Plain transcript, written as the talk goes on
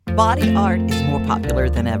Body art is more popular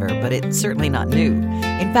than ever, but it's certainly not new.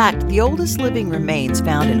 In fact, the oldest living remains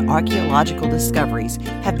found in archaeological discoveries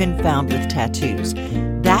have been found with tattoos.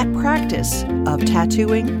 That practice of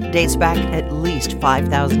tattooing dates back at least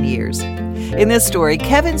 5,000 years. In this story,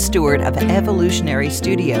 Kevin Stewart of Evolutionary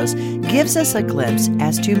Studios gives us a glimpse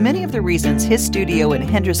as to many of the reasons his studio in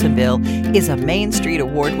Hendersonville is a Main Street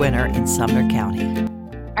Award winner in Sumner County.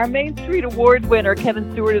 Our Main Street Award winner, Kevin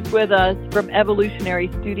Stewart, is with us from Evolutionary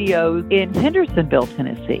Studios in Hendersonville,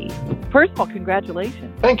 Tennessee. First of all,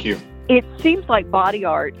 congratulations. Thank you. It seems like body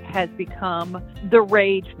art has become the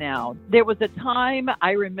rage now. There was a time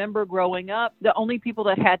I remember growing up, the only people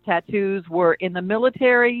that had tattoos were in the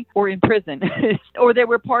military or in prison, or they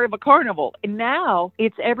were part of a carnival. And now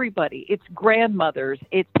it's everybody. It's grandmothers.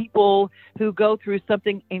 It's people who go through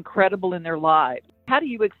something incredible in their lives. How do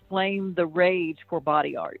you explain the rage for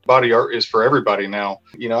body art? Body art is for everybody now.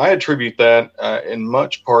 I attribute that in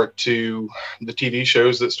much part to the TV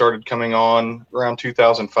shows that started coming on around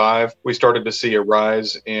 2005. We started to see a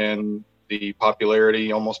rise in the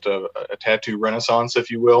popularity, almost a tattoo renaissance, if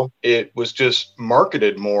you will. It was just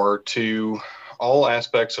marketed more to all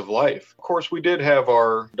aspects of life. Of course, we did have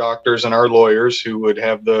our doctors and our lawyers who would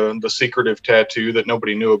have the secretive tattoo that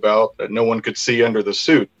nobody knew about, that no one could see under the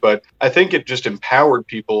suit. But I think it just empowered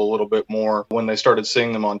people a little bit more when they started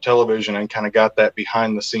seeing them on television and kind of got that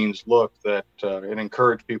behind the scenes look that it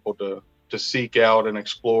encouraged people to seek out and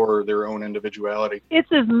explore their own individuality.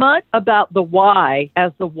 It's as much about the why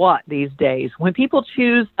as the what these days. When people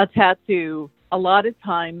choose a tattoo, a lot of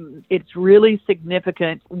time it's really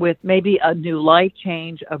significant with maybe a new life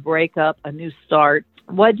change, a breakup, a new start.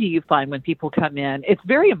 What do you find when people come in? It's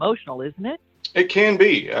very emotional, isn't it? It can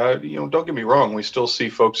be. Don't get me wrong. We still see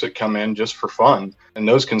folks that come in just for fun, and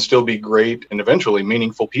those can still be great and eventually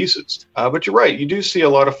meaningful pieces. But you're right. You do see a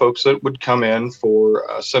lot of folks that would come in for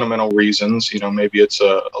sentimental reasons. Maybe it's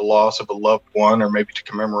a loss of a loved one, or maybe to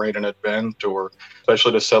commemorate an event, or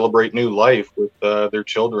especially to celebrate new life with their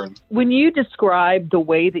children. When you describe the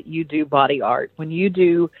way that you do body art, when you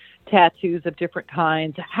do tattoos of different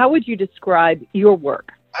kinds, how would you describe your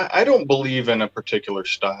work? I don't believe in a particular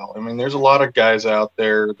style. There's a lot of guys out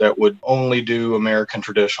there that would only do American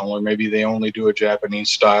traditional, or maybe they only do a Japanese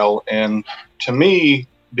style. And to me,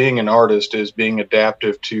 being an artist is being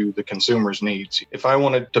adaptive to the consumer's needs. If I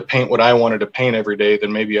wanted to paint what I wanted to paint every day,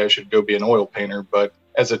 then maybe I should go be an oil painter. But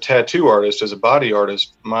as a tattoo artist, as a body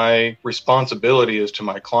artist, my responsibility is to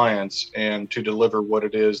my clients and to deliver what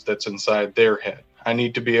it is that's inside their head. I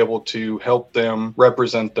need to be able to help them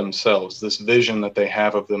represent themselves, this vision that they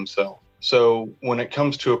have of themselves. So when it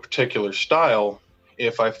comes to a particular style,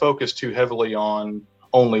 if I focus too heavily on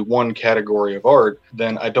only one category of art,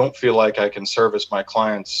 then I don't feel like I can service my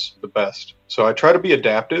clients the best. So I try to be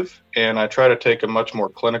adaptive, and I try to take a much more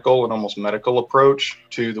clinical and almost medical approach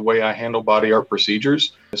to the way I handle body art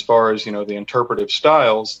procedures. As far as, the interpretive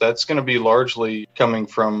styles, that's going to be largely coming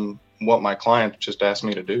from what my client just asked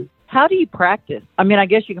me to do. How do you practice? I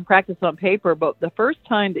guess you can practice on paper, but the first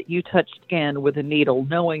time that you touched skin with a needle,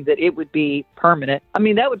 knowing that it would be permanent,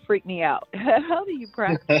 that would freak me out. How do you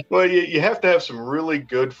practice? Well, you have to have some really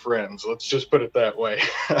good friends. Let's just put it that way.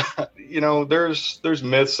 There's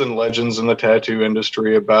myths and legends in the tattoo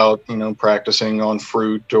industry about, practicing on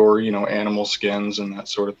fruit or, animal skins and that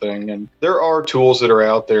sort of thing. And there are tools that are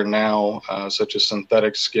out there now, such as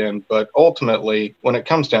synthetic skin. But ultimately, when it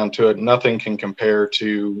comes down to it, nothing can compare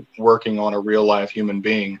to working on a real life human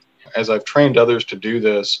being. As I've trained others to do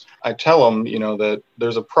this, I tell them, that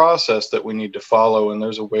there's a process that we need to follow, and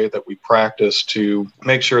there's a way that we practice to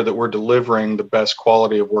make sure that we're delivering the best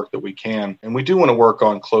quality of work that we can. And we do want to work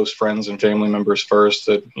on close friends and family members first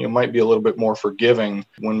that might be a little bit more forgiving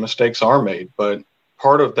when mistakes are made. But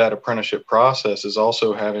part of that apprenticeship process is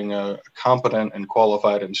also having a competent and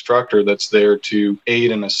qualified instructor that's there to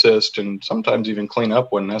aid and assist and sometimes even clean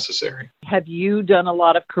up when necessary. Have you done a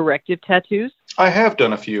lot of corrective tattoos? I have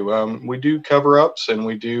done a few. We do cover-ups and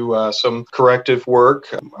we do some corrective work.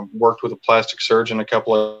 I've worked with a plastic surgeon a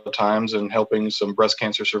couple of times and helping some breast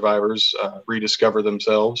cancer survivors rediscover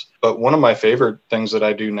themselves. But one of my favorite things that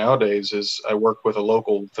I do nowadays is I work with a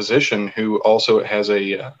local physician who also has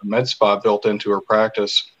a med spa built into her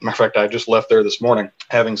practice. Matter of fact, I just left there this morning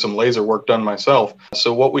having some laser work done myself.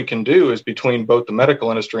 So what we can do is between both the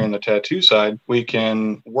medical industry and the tattoo side, we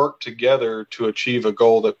can work together to achieve a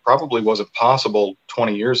goal that probably wasn't possible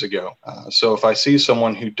 20 years ago. So if I see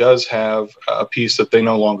someone who does have a piece that they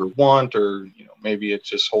no longer want, or maybe it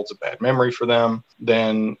just holds a bad memory for them,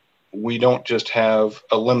 then we don't just have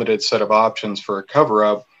a limited set of options for a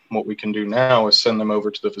cover-up. what we can do now is send them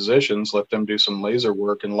over to the physicians, let them do some laser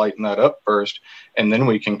work and lighten that up first, and then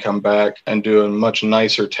we can come back and do a much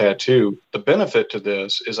nicer tattoo. The benefit to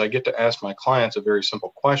this is I get to ask my clients a very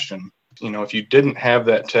simple question. If you didn't have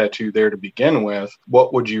that tattoo there to begin with,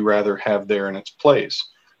 what would you rather have there in its place?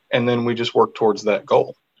 And then we just work towards that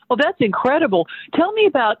goal. Well, that's incredible. Tell me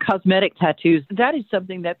about cosmetic tattoos. That is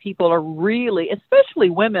something that people are really, especially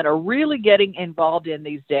women, are really getting involved in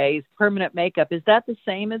these days. Permanent makeup, is that the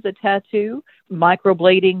same as a tattoo?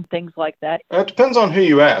 Microblading, things like that? It depends on who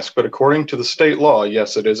you ask, but according to the state law,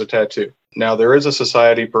 yes, it is a tattoo. Now, there is a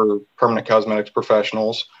society for permanent cosmetics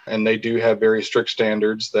professionals, and they do have very strict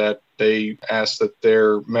standards that they ask that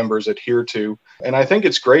their members adhere to. And I think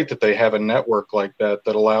it's great that they have a network like that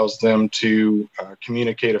allows them to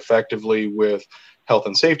communicate effectively with health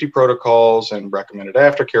and safety protocols and recommended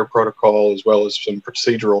aftercare protocol, as well as some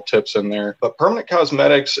procedural tips in there. But permanent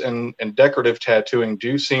cosmetics and decorative tattooing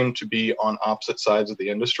do seem to be on opposite sides of the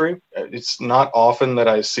industry. It's not often that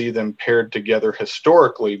I see them paired together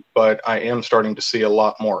historically, but I am starting to see a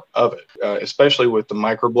lot more of it, especially with the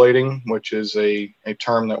microblading, which is a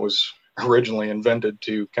term that was originally invented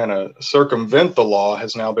to kind of circumvent the law,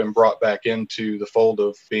 has now been brought back into the fold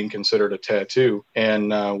of being considered a tattoo.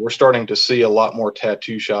 And we're starting to see a lot more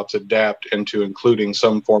tattoo shops adapt into including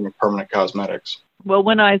some form of permanent cosmetics. Well,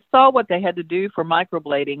 when I saw what they had to do for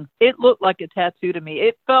microblading, it looked like a tattoo to me.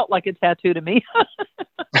 It felt like a tattoo to me.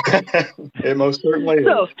 It most certainly is.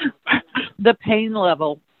 So, the pain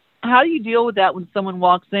level, how do you deal with that when someone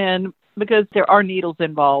walks in? Because there are needles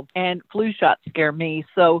involved, and flu shots scare me.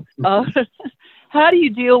 So how do you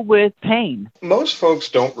deal with pain? Most folks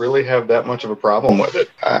don't really have that much of a problem with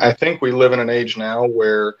it. I think we live in an age now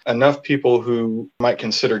where enough people who might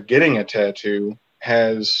consider getting a tattoo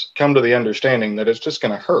has come to the understanding that it's just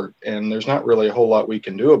going to hurt, and there's not really a whole lot we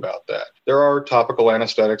can do about that. There are topical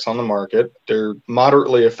anesthetics on the market. They're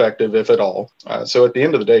moderately effective, if at all. So at the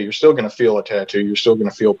end of the day, you're still going to feel a tattoo. You're still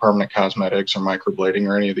going to feel permanent cosmetics or microblading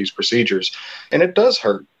or any of these procedures, and it does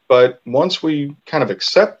hurt. But once we kind of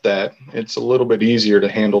accept that, it's a little bit easier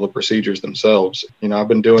to handle the procedures themselves. I've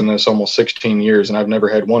been doing this almost 16 years, and I've never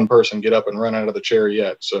had one person get up and run out of the chair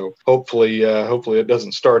yet. So hopefully it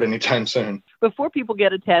doesn't start anytime soon. Before people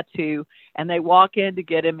get a tattoo and they walk in to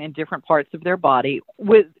get them in different parts of their body,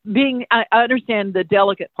 I understand the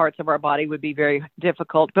delicate parts of our body would be very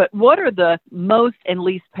difficult, but what are the most and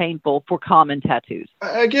least painful for common tattoos?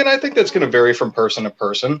 Again, I think that's going to vary from person to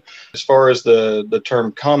person. As far as the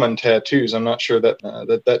term common tattoos, I'm not sure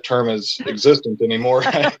that term is existent anymore.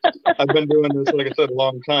 I've been doing this, like I said, a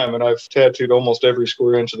long time, and I've tattooed almost every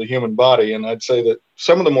square inch of the human body. And I'd say that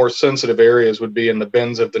some of the more sensitive areas would be in the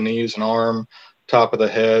bends of the knees and arm, top of the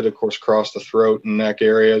head, of course, across the throat and neck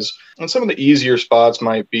areas. And some of the easier spots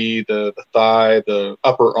might be the thigh, the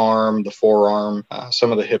upper arm, the forearm,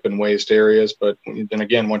 some of the hip and waist areas. But then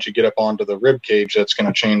again, once you get up onto the rib cage, that's going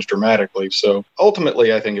to change dramatically. So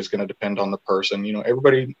ultimately, I think it's going to depend on the person.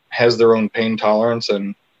 Everybody has their own pain tolerance,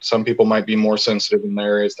 and some people might be more sensitive in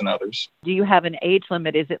their areas than others. Do you have an age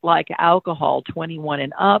limit? Is it like alcohol, 21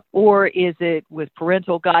 and up, or is it with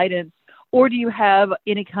parental guidance? Or do you have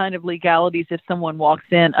any kind of legalities if someone walks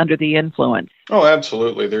in under the influence? Oh,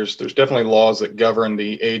 absolutely. There's definitely laws that govern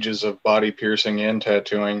the ages of body piercing and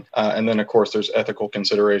tattooing. And then, of course, there's ethical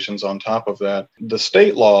considerations on top of that. The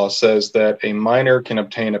state law says that a minor can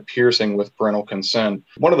obtain a piercing with parental consent.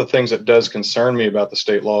 One of the things that does concern me about the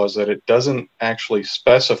state law is that it doesn't actually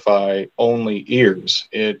specify only ears.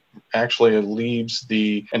 It actually leaves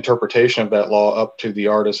the interpretation of that law up to the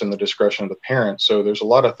artist and the discretion of the parent. So there's a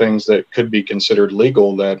lot of things that could be considered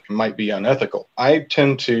legal that might be unethical. I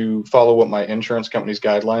tend to follow what my insurance company's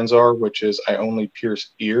guidelines are, which is I only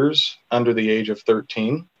pierce ears under the age of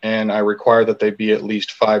 13, and I require that they be at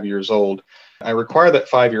least 5 years old. I require that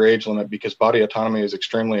 5-year age limit because body autonomy is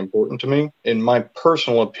extremely important to me. In my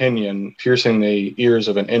personal opinion, piercing the ears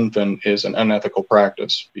of an infant is an unethical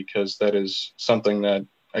practice because that is something that,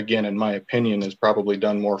 again, in my opinion, is probably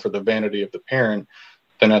done more for the vanity of the parent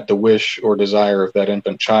than at the wish or desire of that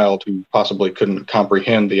infant child who possibly couldn't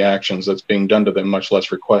comprehend the actions that's being done to them, much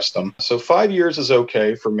less request them. So 5 years is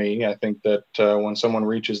okay for me. I think that when someone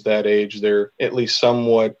reaches that age, they're at least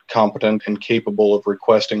somewhat competent and capable of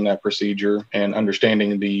requesting that procedure and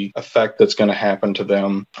understanding the effect that's going to happen to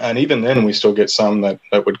them. And even then, we still get some that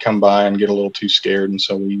would come by and get a little too scared. And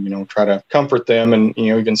so we, try to comfort them and,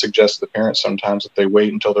 even suggest to the parents sometimes that they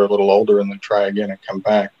wait until they're a little older and then try again and come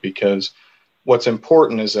back, because what's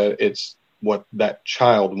important is that it's what that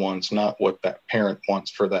child wants, not what that parent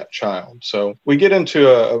wants for that child. So we get into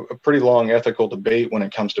a pretty long ethical debate when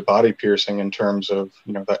it comes to body piercing in terms of,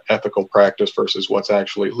 the ethical practice versus what's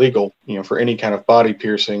actually legal. For any kind of body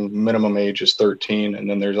piercing, minimum age is 13. And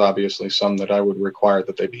then there's obviously some that I would require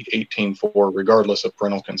that they be 18 for, regardless of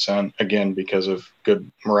parental consent, again, because of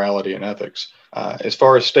good morality and ethics. As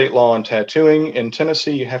far as state law on tattooing, in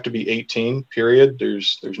Tennessee, you have to be 18, period.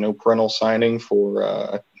 There's no parental signing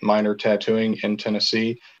for minor tattooing in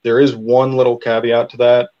Tennessee. There is one little caveat to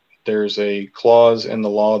that. There's a clause in the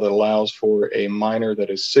law that allows for a minor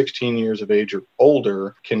that is 16 years of age or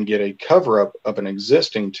older can get a cover-up of an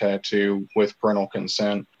existing tattoo with parental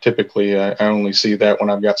consent. Typically, I only see that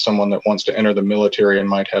when I've got someone that wants to enter the military and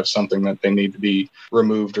might have something that they need to be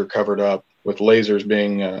removed or covered up. With lasers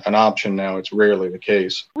being an option now, it's rarely the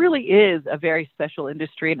case. It really is a very special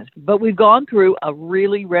industry, but we've gone through a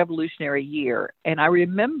really revolutionary year. And I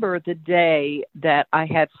remember the day that I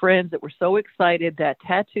had friends that were so excited that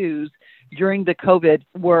tattoos during the COVID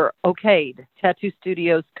were okayed. Tattoo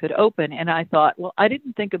studios could open. And I thought, well, I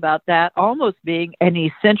didn't think about that almost being an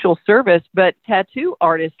essential service, but tattoo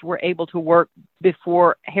artists were able to work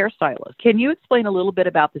before hairstylists. Can you explain a little bit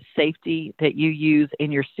about the safety that you use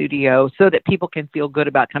in your studio so that people can feel good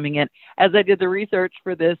about coming in? As I did the research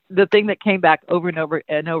for this, the thing that came back over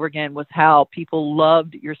and over again was how people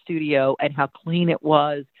loved your studio and how clean it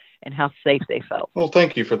was and how safe they felt. Well,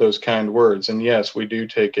 thank you for those kind words. And yes, we do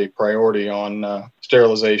take a priority on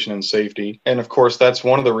sterilization and safety. And of course, that's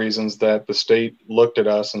one of the reasons that the state looked at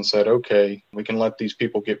us and said, okay, we can let these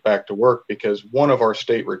people get back to work, because one of our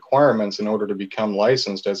state requirements in order to become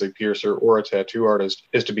licensed as a piercer or a tattoo artist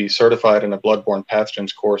is to be certified in a bloodborne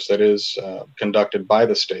pathogens course that is conducted by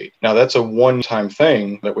the state. Now, that's a one-time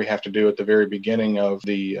thing that we have to do at the very beginning of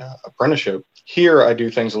the apprenticeship. Here, I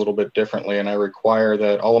do things a little bit differently, and I require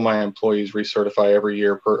that all of my employees recertify every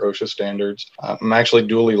year per OSHA standards. I'm actually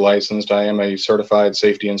dually licensed. I am a certified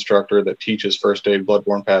safety instructor that teaches first aid,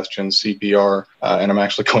 bloodborne pathogens, CPR, and I'm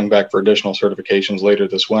actually going back for additional certifications later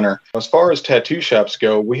this winter. As far as tattoo shops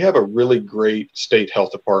go, we have a really great state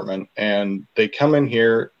health department, and they come in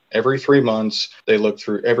here every 3 months. They look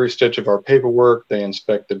through every stitch of our paperwork. They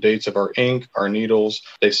inspect the dates of our ink, our needles.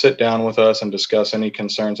 They sit down with us and discuss any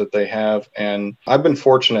concerns that they have. And I've been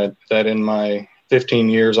fortunate that in my 15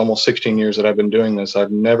 years, almost 16 years that I've been doing this,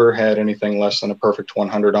 I've never had anything less than a perfect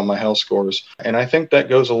 100 on my health scores. And I think that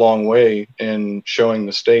goes a long way in showing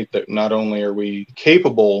the state that not only are we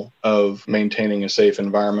capable of maintaining a safe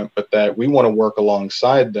environment, but that we want to work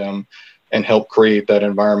alongside them and help create that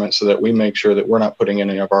environment so that we make sure that we're not putting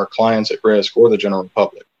any of our clients at risk or the general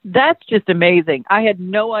public. That's just amazing. I had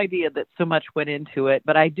no idea that so much went into it,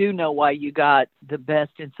 but I do know why you got the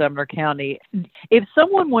best in Sumner County. If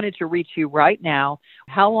someone wanted to reach you right now,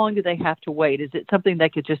 how long do they have to wait? Is it something they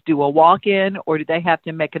could just do a walk-in, or do they have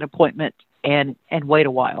to make an appointment and wait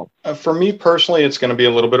a while? For me personally, it's going to be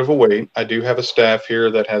a little bit of a wait. I do have a staff here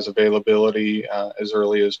that has availability as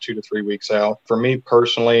early as 2 to 3 weeks out. For me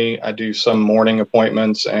personally, I do some morning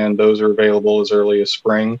appointments, and those are available as early as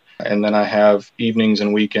spring. And then I have evenings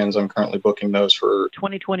and weekends. I'm currently booking those for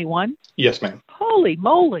 2021? Yes, ma'am. Holy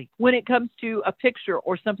moly. When it comes to a picture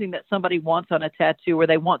or something that somebody wants on a tattoo, or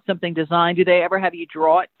they want something designed, do they ever have you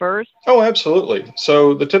draw it first? Oh, absolutely.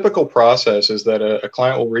 So the typical process is that a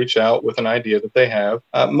client will reach out with an idea that they have.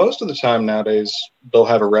 Most of the time nowadays, they'll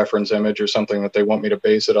have a reference image or something that they want me to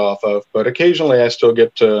base it off of. But occasionally I still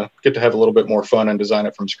get to have a little bit more fun and design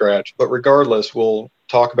it from scratch. But regardless, we'll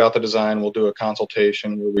talk about the design. We'll do a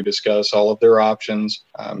consultation where we discuss all of their options,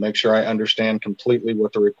 make sure I understand completely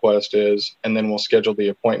what the request is, and then we'll schedule the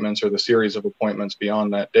appointments or the series of appointments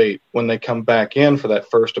beyond that date. When they come back in for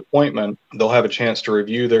that first appointment, they'll have a chance to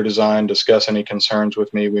review their design, discuss any concerns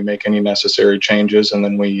with me, we make any necessary changes, and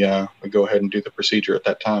then we go ahead and do the procedure at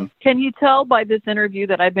that time. Can you tell by this interview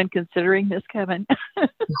that I've been considering this, Kevin?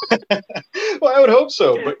 Well, I would hope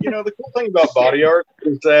so. But, the cool thing about body art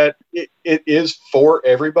is that it is for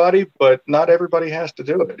everybody, but not everybody has to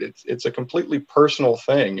do it. It's a completely personal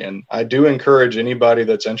thing. And I do encourage anybody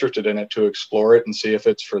that's interested in it to explore it and see if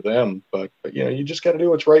it's for them. But you just got to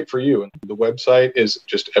do what's right for you. And the website is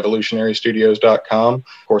just evolutionarystudios.com. Of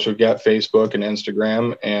course, we've got Facebook and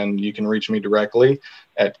Instagram, and you can reach me directly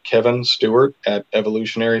at Kevin Stewart at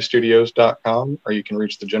evolutionarystudios.com, or you can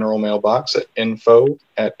reach the general mailbox at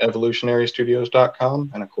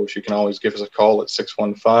info@evolutionarystudios.com. And of course, you can always give us a call at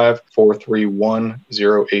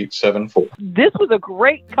 615-431-0874. This was a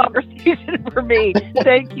great conversation for me.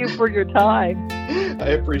 Thank you for your time. I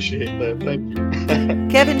appreciate that. Thank you.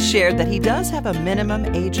 Kevin shared that he does have a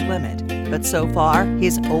minimum age limit. But so far,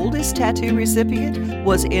 his oldest tattoo recipient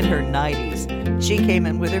was in her 90s. She came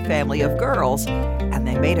in with her family of girls, and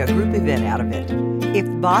they made a group event out of it. If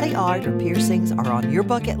body art or piercings are on your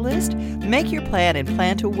bucket list, make your plan and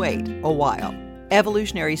plan to wait a while.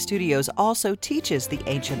 Evolutionary Studios also teaches the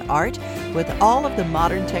ancient art with all of the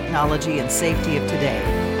modern technology and safety of today.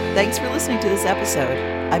 Thanks for listening to this episode.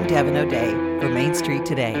 I'm Devin O'Day for Main Street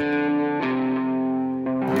Today.